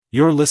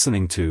You're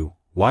listening to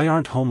Why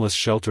Aren't Homeless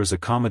Shelters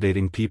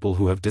Accommodating People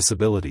Who Have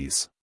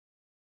Disabilities?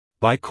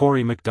 By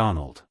Corey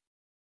McDonald.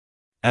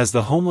 As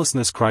the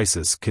homelessness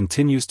crisis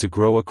continues to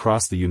grow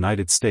across the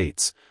United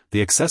States,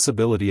 the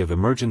accessibility of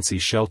emergency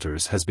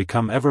shelters has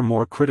become ever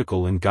more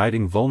critical in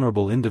guiding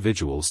vulnerable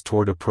individuals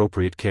toward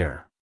appropriate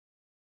care.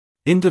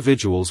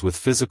 Individuals with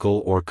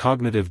physical or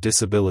cognitive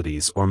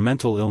disabilities or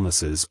mental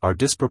illnesses are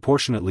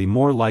disproportionately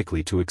more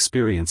likely to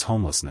experience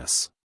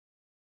homelessness.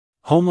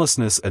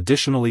 Homelessness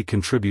additionally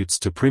contributes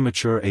to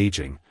premature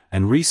aging,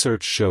 and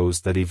research shows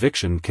that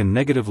eviction can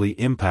negatively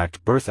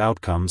impact birth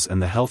outcomes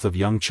and the health of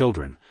young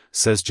children,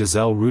 says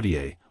Giselle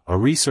Roudier, a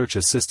research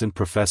assistant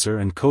professor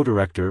and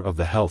co-director of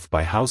the Health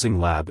by Housing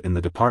Lab in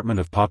the Department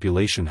of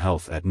Population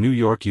Health at New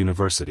York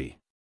University.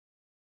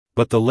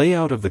 But the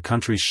layout of the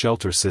country's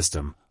shelter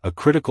system, a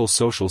critical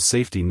social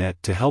safety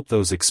net to help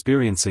those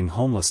experiencing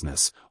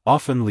homelessness,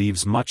 often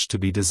leaves much to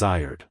be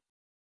desired.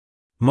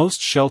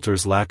 Most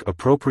shelters lack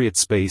appropriate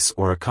space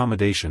or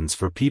accommodations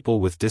for people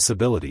with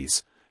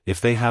disabilities, if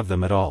they have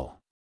them at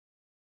all.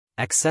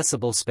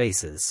 Accessible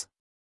spaces.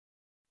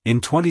 In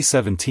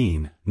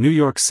 2017, New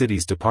York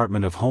City's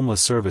Department of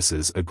Homeless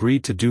Services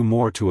agreed to do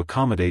more to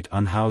accommodate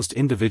unhoused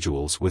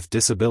individuals with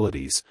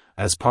disabilities,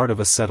 as part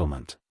of a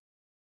settlement.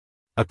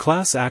 A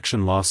class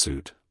action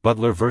lawsuit,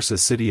 Butler v.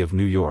 City of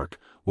New York,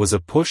 was a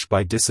push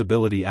by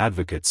disability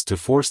advocates to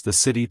force the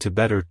city to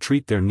better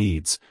treat their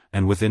needs,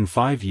 and within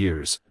 5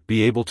 years,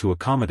 be able to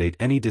accommodate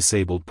any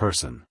disabled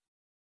person.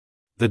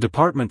 The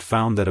department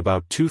found that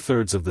about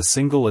 2/3 of the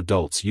single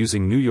adults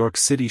using New York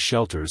City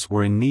shelters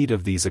were in need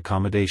of these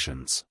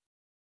accommodations.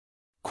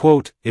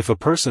 Quote, "If a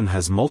person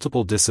has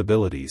multiple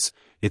disabilities,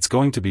 it's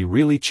going to be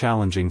really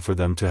challenging for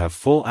them to have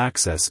full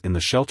access in the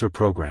shelter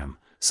program,"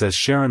 says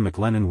Sharon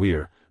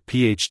McLennan-Weir,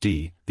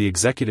 Ph.D., the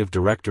executive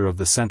director of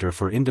the Center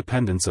for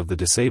Independence of the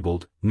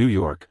Disabled, New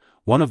York,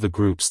 one of the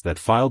groups that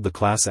filed the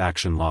class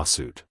action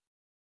lawsuit.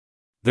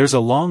 There's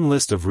a long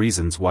list of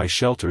reasons why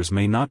shelters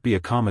may not be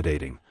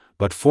accommodating,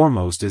 but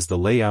foremost is the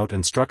layout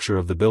and structure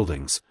of the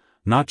buildings,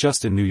 not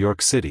just in New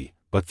York City,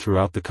 but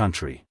throughout the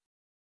country.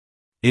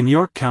 In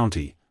York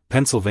County,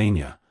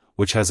 Pennsylvania,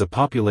 which has a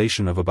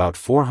population of about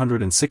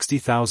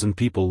 460,000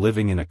 people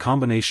living in a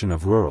combination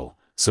of rural,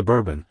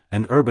 suburban,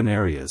 and urban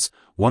areas,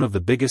 one of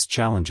the biggest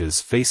challenges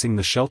facing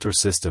the shelter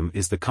system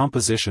is the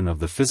composition of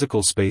the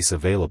physical space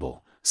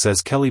available,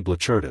 says Kelly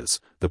Blacherdas,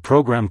 the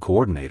program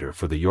coordinator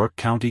for the York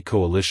County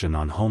Coalition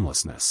on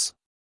Homelessness.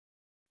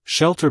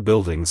 Shelter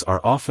buildings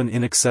are often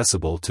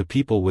inaccessible to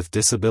people with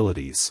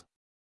disabilities.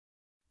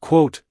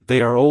 Quote, "They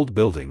are old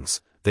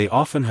buildings, they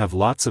often have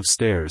lots of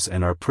stairs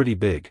and are pretty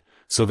big,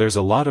 so there's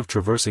a lot of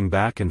traversing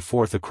back and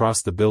forth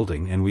across the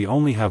building, and we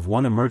only have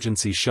one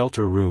emergency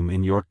shelter room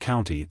in York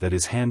County that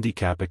is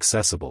handicap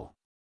accessible.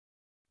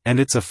 And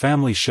it's a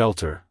family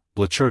shelter,"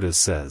 Blacherdas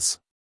says.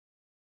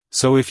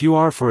 So if you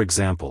are, for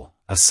example,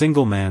 a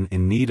single man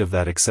in need of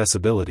that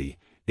accessibility,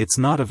 it's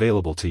not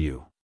available to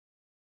you.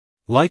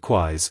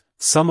 Likewise,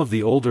 some of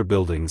the older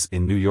buildings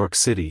in New York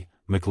City,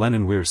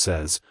 McLennan-Weir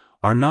says,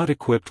 are not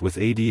equipped with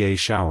ADA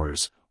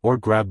showers, or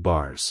grab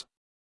bars.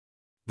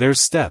 There's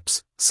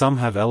steps, some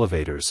have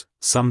elevators,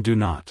 some do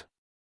not.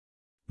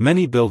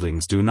 Many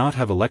buildings do not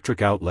have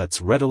electric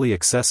outlets readily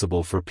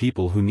accessible for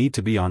people who need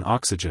to be on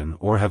oxygen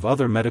or have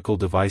other medical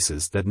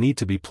devices that need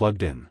to be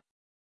plugged in.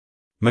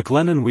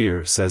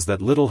 McLennan-Weir says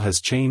that little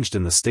has changed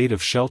in the state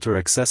of shelter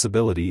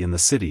accessibility in the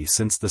city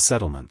since the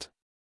settlement.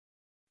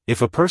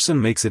 If a person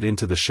makes it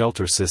into the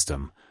shelter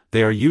system,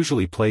 they are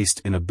usually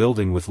placed in a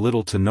building with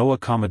little to no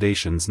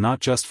accommodations, not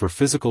just for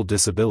physical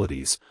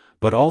disabilities,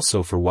 but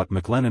also for what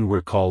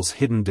McLennan-Weir calls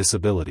hidden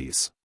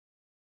disabilities.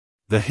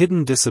 The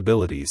hidden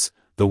disabilities,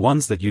 the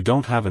ones that you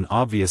don't have an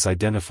obvious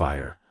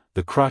identifier,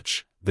 the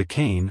crutch, the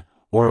cane,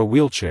 or a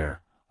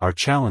wheelchair, are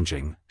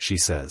challenging, she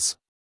says.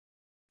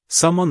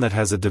 Someone that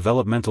has a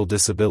developmental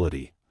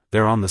disability,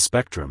 they're on the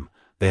spectrum,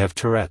 they have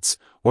Tourette's,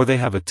 or they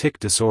have a tic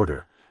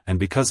disorder, and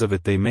because of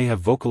it they may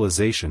have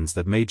vocalizations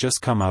that may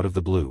just come out of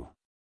the blue.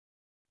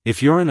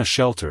 If you're in a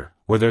shelter,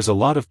 where there's a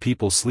lot of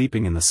people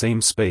sleeping in the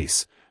same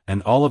space,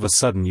 and all of a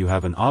sudden you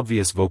have an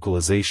obvious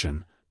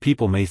vocalization,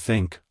 people may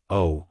think,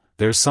 "Oh,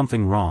 there's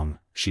something wrong,"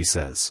 she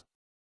says.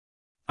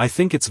 I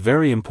think it's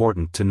very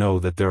important to know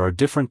that there are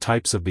different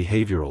types of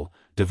behavioral,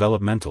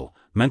 developmental,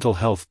 mental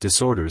health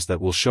disorders that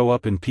will show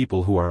up in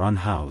people who are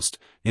unhoused,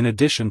 in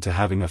addition to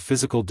having a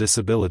physical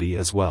disability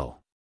as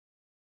well.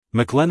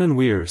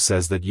 McLennan-Weir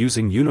says that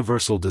using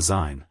universal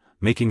design,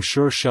 making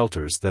sure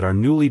shelters that are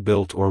newly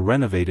built or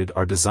renovated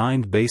are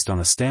designed based on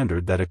a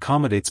standard that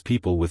accommodates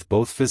people with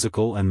both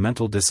physical and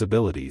mental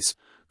disabilities,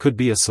 could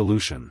be a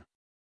solution.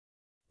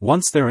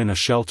 Once they're in a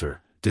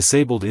shelter,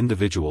 disabled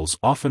individuals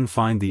often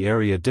find the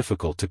area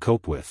difficult to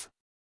cope with.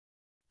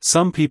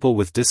 Some people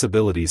with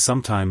disabilities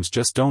sometimes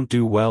just don't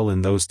do well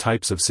in those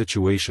types of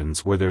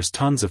situations where there's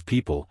tons of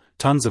people,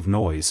 tons of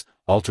noise,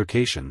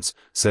 altercations,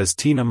 says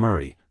Tina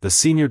Murray, the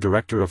Senior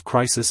Director of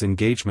Crisis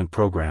Engagement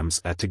Programs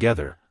at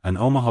Together, an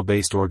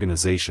Omaha-based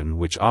organization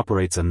which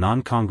operates a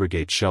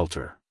non-congregate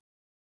shelter.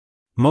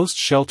 Most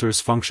shelters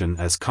function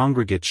as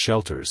congregate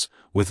shelters,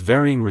 with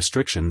varying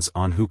restrictions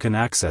on who can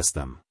access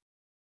them.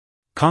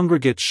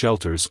 Congregate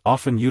shelters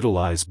often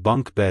utilize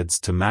bunk beds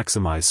to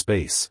maximize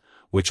space,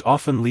 which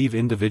often leave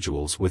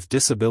individuals with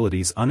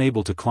disabilities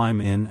unable to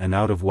climb in and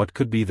out of what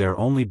could be their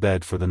only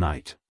bed for the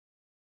night.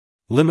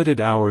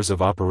 Limited hours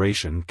of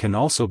operation can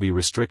also be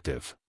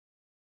restrictive.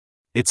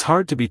 It's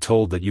hard to be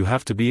told that you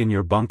have to be in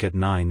your bunk at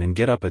 9 and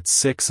get up at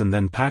 6 and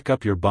then pack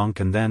up your bunk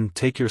and then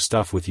take your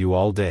stuff with you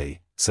all day,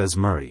 says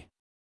Murray.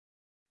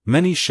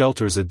 Many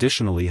shelters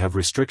additionally have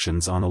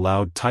restrictions on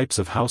allowed types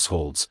of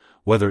households,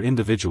 whether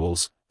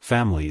individuals,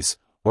 families,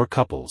 or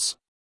couples.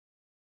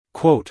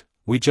 Quote,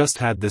 "We just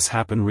had this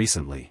happen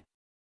recently.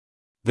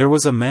 There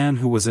was a man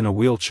who was in a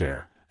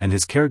wheelchair, and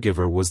his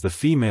caregiver was the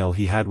female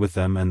he had with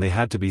them and they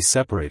had to be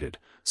separated,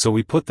 so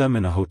we put them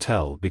in a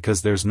hotel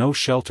because there's no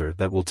shelter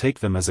that will take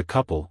them as a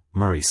couple,"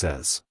 Murray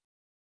says.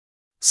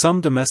 Some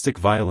domestic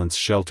violence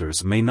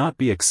shelters may not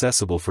be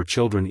accessible for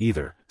children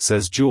either,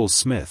 says Jules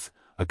Smith,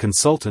 a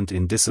consultant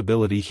in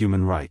disability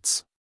human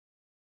rights.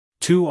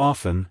 Too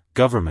often,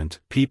 government,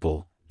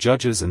 people,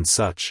 judges and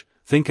such,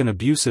 think an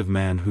abusive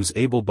man who's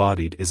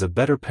able-bodied is a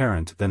better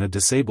parent than a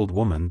disabled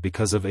woman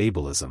because of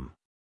ableism.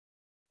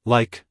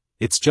 Like,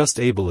 it's just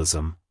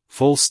ableism,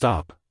 full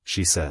stop,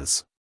 she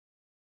says.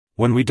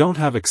 When we don't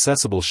have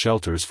accessible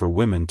shelters for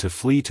women to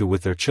flee to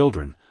with their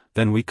children,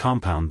 then we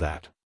compound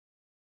that.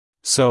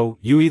 So,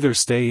 you either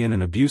stay in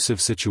an abusive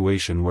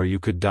situation where you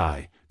could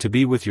die, to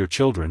be with your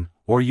children,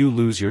 or you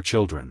lose your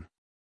children.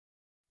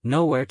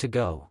 Nowhere to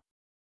go.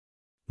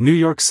 New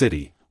York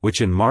City, which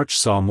in March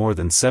saw more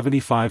than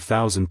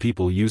 75,000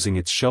 people using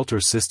its shelter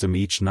system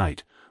each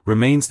night,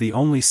 remains the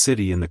only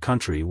city in the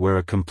country where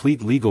a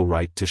complete legal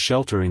right to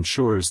shelter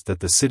ensures that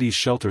the city's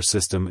shelter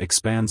system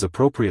expands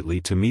appropriately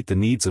to meet the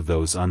needs of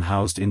those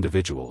unhoused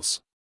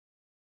individuals.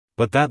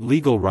 But that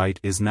legal right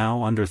is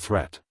now under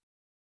threat.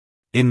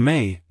 In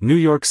May, New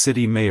York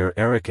City Mayor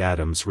Eric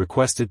Adams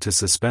requested to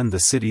suspend the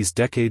city's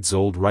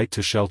decades-old right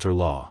to shelter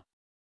law.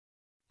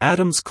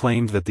 Adams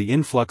claimed that the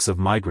influx of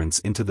migrants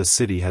into the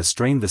city has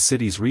strained the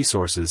city's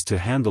resources to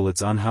handle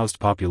its unhoused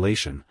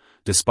population,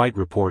 despite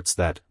reports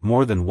that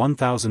more than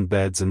 1,000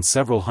 beds and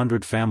several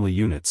hundred family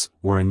units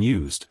were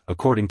unused,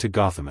 according to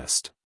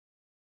Gothamist.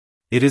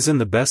 It is in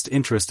the best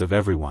interest of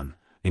everyone,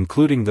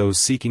 including those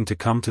seeking to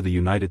come to the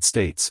United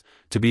States,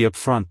 to be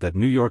upfront that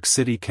New York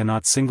City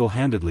cannot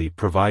single-handedly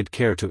provide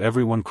care to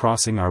everyone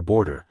crossing our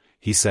border,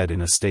 he said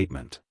in a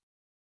statement.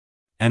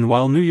 And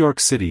while New York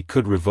City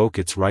could revoke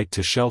its right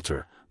to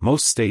shelter,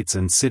 most states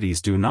and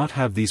cities do not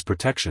have these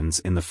protections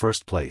in the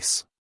first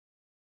place.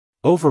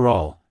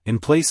 Overall, in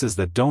places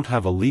that don't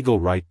have a legal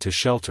right to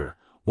shelter,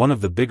 one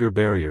of the bigger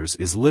barriers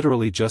is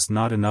literally just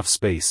not enough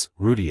space,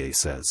 Roudier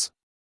says.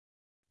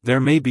 There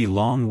may be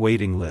long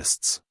waiting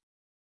lists.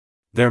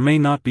 There may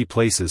not be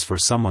places for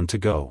someone to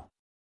go.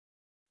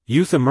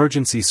 Youth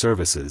Emergency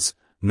Services,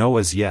 known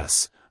as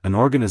YES, an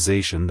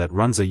organization that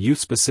runs a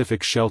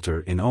youth-specific shelter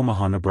in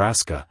Omaha,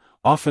 Nebraska,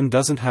 often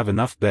doesn't have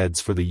enough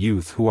beds for the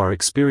youth who are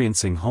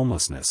experiencing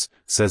homelessness,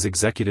 says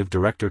Executive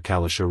Director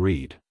Kalisha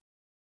Reed.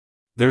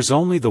 There's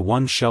only the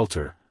one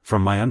shelter,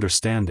 from my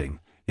understanding,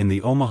 in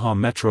the Omaha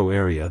metro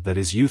area that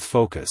is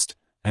youth-focused,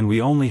 and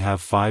we only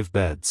have 5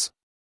 beds.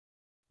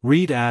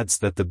 Reed adds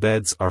that the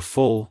beds are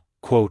full,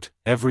 quote,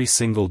 every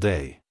single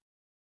day.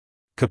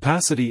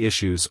 Capacity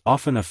issues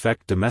often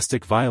affect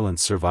domestic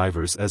violence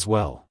survivors as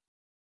well.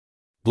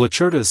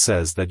 Blachertas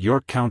says that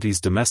York County's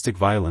domestic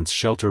violence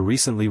shelter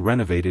recently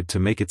renovated to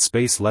make its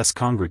space less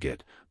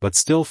congregate, but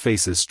still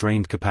faces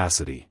strained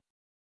capacity.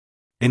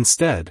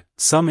 Instead,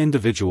 some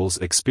individuals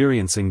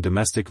experiencing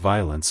domestic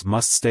violence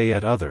must stay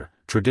at other,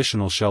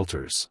 traditional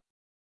shelters.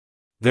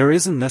 There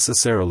isn't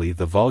necessarily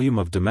the volume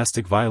of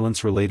domestic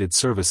violence-related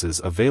services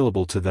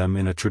available to them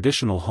in a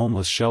traditional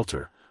homeless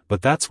shelter,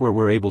 but that's where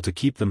we're able to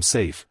keep them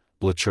safe,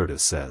 Blachertas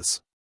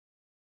says.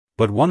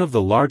 But one of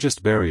the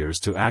largest barriers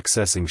to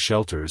accessing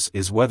shelters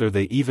is whether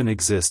they even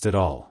exist at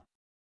all.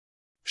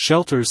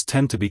 Shelters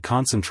tend to be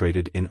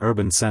concentrated in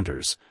urban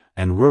centers,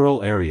 and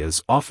rural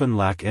areas often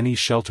lack any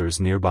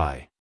shelters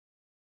nearby.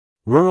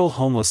 Rural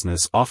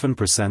homelessness often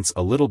presents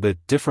a little bit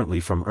differently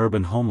from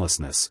urban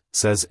homelessness,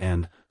 says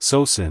Ann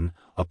Sosin,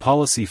 a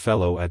policy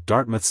fellow at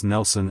Dartmouth's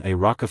Nelson A.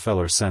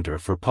 Rockefeller Center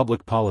for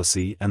Public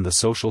Policy and the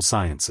Social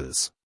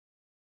Sciences.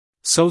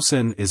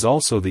 Sosin is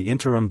also the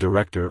interim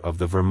director of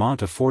the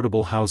Vermont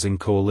Affordable Housing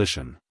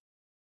Coalition.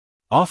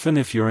 Often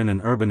if you're in an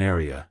urban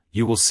area,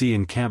 you will see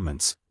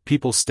encampments,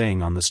 people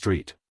staying on the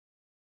street.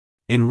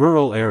 In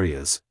rural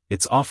areas,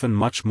 it's often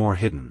much more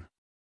hidden.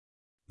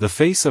 The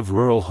face of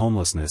rural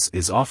homelessness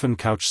is often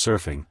couch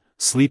surfing,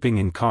 sleeping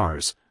in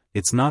cars,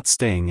 it's not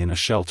staying in a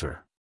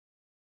shelter.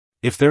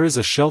 If there is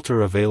a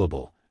shelter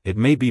available, it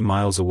may be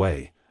miles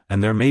away,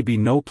 and there may be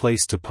no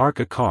place to park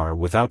a car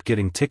without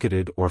getting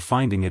ticketed or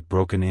finding it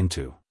broken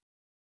into.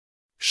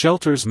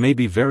 Shelters may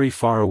be very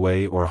far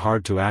away or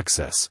hard to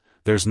access,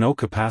 there's no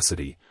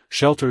capacity,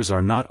 shelters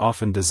are not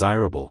often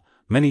desirable,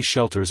 many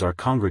shelters are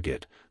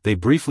congregate, they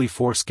briefly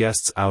force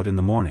guests out in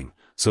the morning,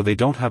 so they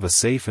don't have a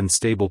safe and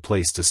stable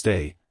place to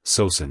stay,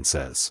 Sosin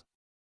says.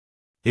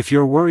 If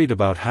you're worried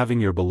about having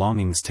your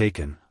belongings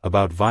taken,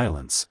 about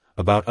violence,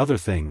 about other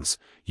things,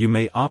 you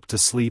may opt to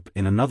sleep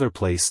in another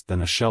place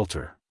than a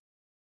shelter.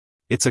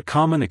 It's a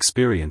common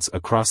experience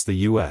across the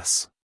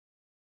U.S.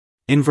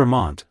 In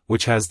Vermont,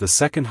 which has the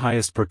second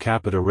highest per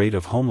capita rate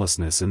of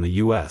homelessness in the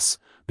U.S.,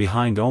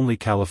 behind only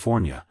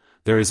California,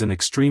 there is an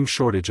extreme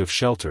shortage of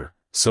shelter,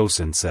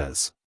 Sosin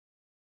says.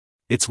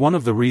 It's one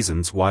of the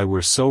reasons why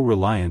we're so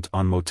reliant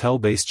on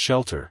motel-based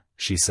shelter,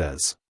 she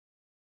says.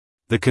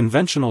 The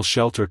conventional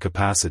shelter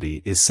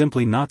capacity is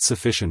simply not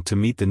sufficient to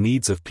meet the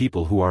needs of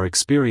people who are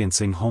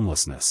experiencing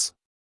homelessness.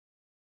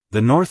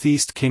 The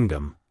Northeast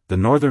Kingdom, the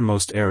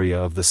northernmost area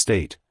of the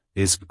state,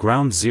 is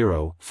ground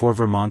zero for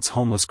Vermont's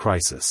homeless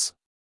crisis.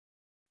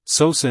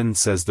 Sosin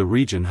says the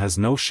region has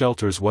no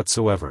shelters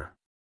whatsoever.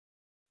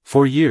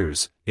 For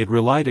years, it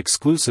relied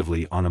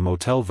exclusively on a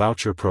motel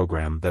voucher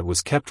program that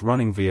was kept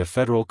running via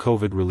federal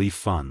COVID relief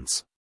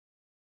funds.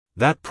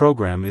 That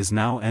program is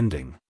now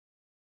ending.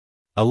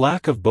 A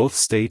lack of both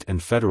state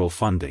and federal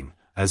funding,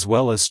 as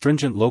well as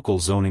stringent local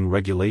zoning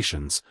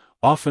regulations,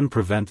 often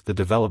prevent the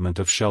development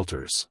of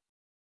shelters.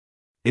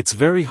 It's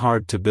very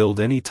hard to build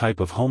any type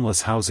of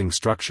homeless housing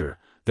structure,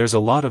 there's a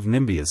lot of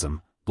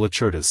NIMBYism,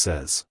 Blacherda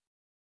says.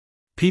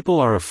 People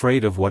are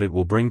afraid of what it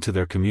will bring to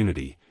their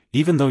community,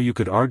 even though you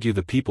could argue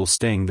the people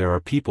staying there are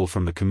people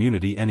from the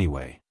community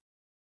anyway.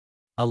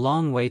 A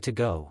long way to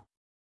go.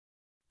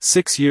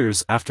 6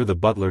 years after the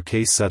Butler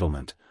case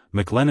settlement,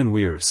 McLennan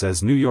Weir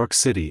says New York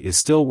City is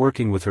still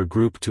working with her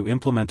group to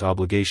implement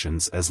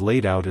obligations as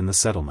laid out in the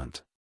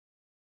settlement.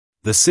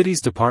 The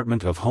city's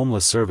Department of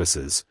Homeless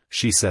Services,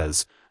 she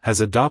says, has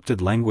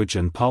adopted language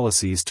and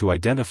policies to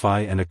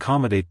identify and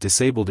accommodate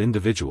disabled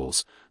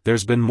individuals.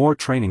 There's been more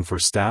training for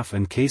staff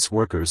and case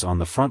workers on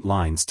the front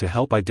lines to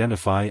help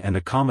identify and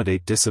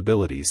accommodate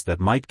disabilities that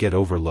might get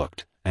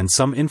overlooked, and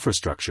some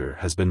infrastructure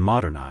has been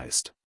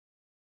modernized.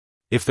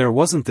 If there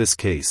wasn't this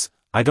case,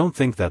 I don't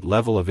think that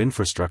level of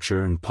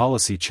infrastructure and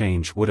policy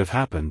change would have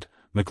happened,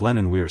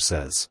 McLennan Weir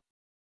says.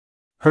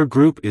 Her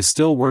group is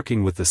still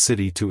working with the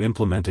city to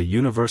implement a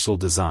universal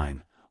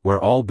design, where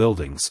all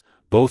buildings,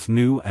 both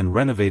new and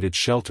renovated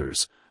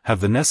shelters,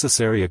 have the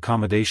necessary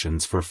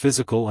accommodations for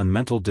physical and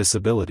mental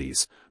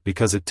disabilities,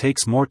 because it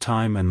takes more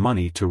time and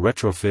money to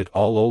retrofit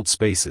all old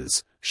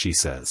spaces, she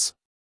says.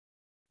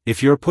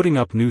 If you're putting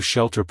up new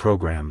shelter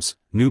programs,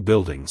 new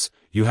buildings,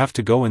 you have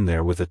to go in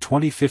there with a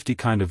 2050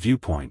 kind of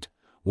viewpoint.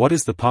 What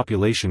is the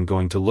population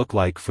going to look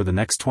like for the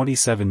next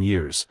 27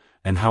 years,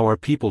 and how are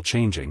people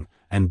changing,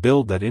 and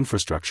build that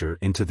infrastructure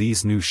into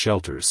these new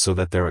shelters so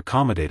that they're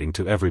accommodating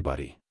to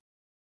everybody.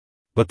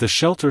 But the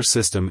shelter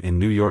system in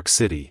New York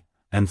City,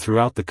 and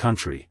throughout the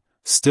country,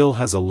 still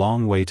has a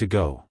long way to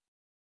go.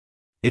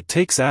 It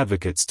takes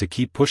advocates to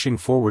keep pushing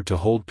forward to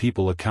hold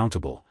people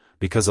accountable,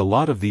 because a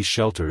lot of these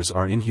shelters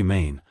are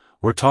inhumane.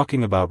 We're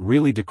talking about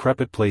really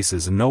decrepit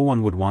places no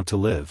one would want to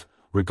live,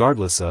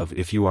 regardless of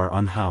if you are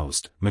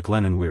unhoused,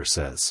 McLennan Weir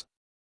says.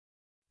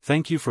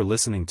 Thank you for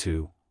listening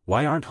to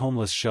Why Aren't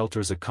Homeless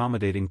Shelters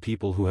Accommodating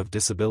People Who Have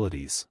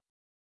Disabilities?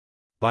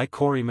 By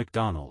Corey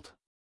McDonald.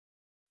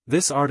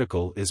 This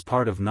article is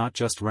part of Not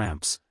Just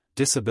Ramps,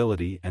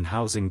 Disability and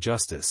Housing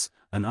Justice,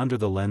 an Under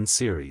the Lens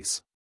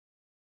series.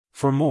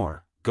 For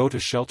more, go to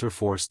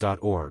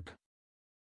shelterforce.org.